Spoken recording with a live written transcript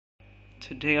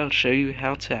Today I'll show you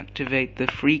how to activate the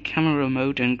free camera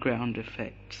mode and ground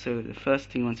effect. So the first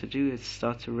thing you want to do is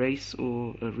start a race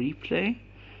or a replay.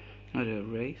 I'll do a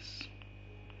race.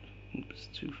 Oops,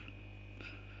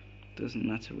 doesn't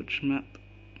matter which map.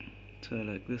 So I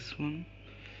like this one.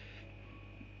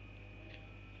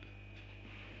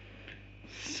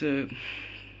 So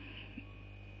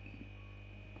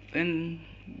then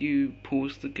you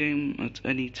pause the game at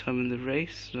any time in the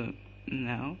race,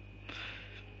 now.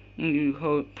 And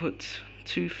you put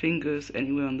two fingers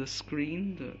anywhere on the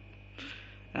screen,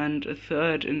 and a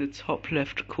third in the top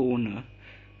left corner,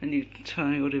 and you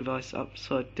turn your device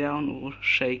upside down or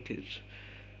shake it.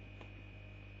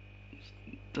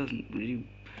 It doesn't really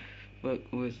work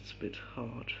always, it's a bit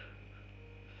hard.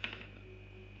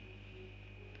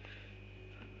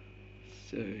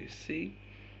 So you see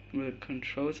the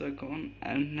controls are gone,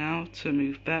 and now to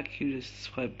move back you just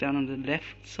swipe down on the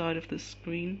left side of the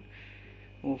screen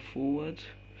or forward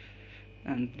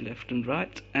and left and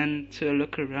right, and to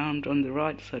look around on the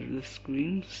right side of the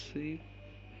screen, see.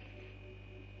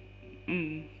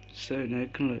 So now you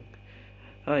can look.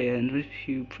 Oh yeah, and if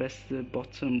you press the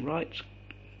bottom right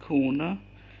corner,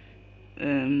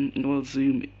 it will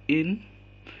zoom in,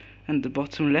 and the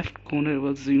bottom left corner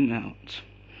will zoom out.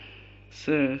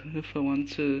 So if I want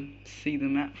to see the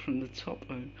map from the top,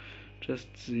 I'll just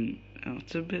zoom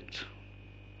out a bit.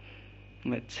 It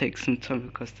might take some time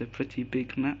because they're pretty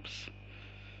big maps,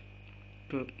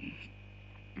 but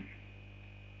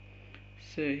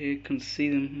so here you can see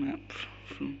the map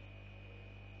from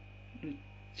the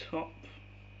top.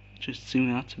 Just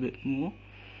zoom out a bit more,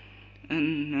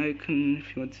 and now you can,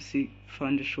 if you want to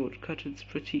find a shortcut, it's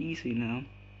pretty easy now.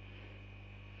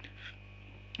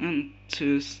 And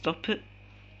to stop it,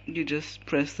 you just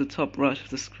press the top right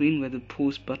of the screen where the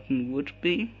pause button would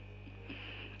be.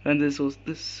 And there's also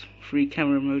this free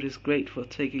camera mode is great for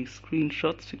taking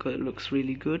screenshots because it looks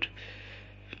really good.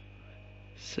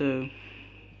 So you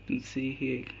can see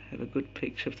here you have a good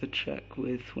picture of the track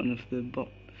with one of the bot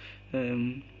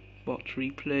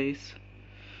replays.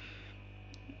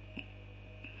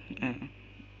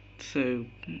 So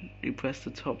you press the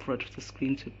top right of the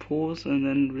screen to pause, and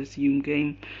then resume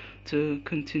game to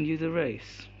continue the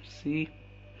race. See?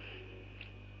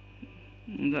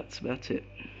 And that's about it.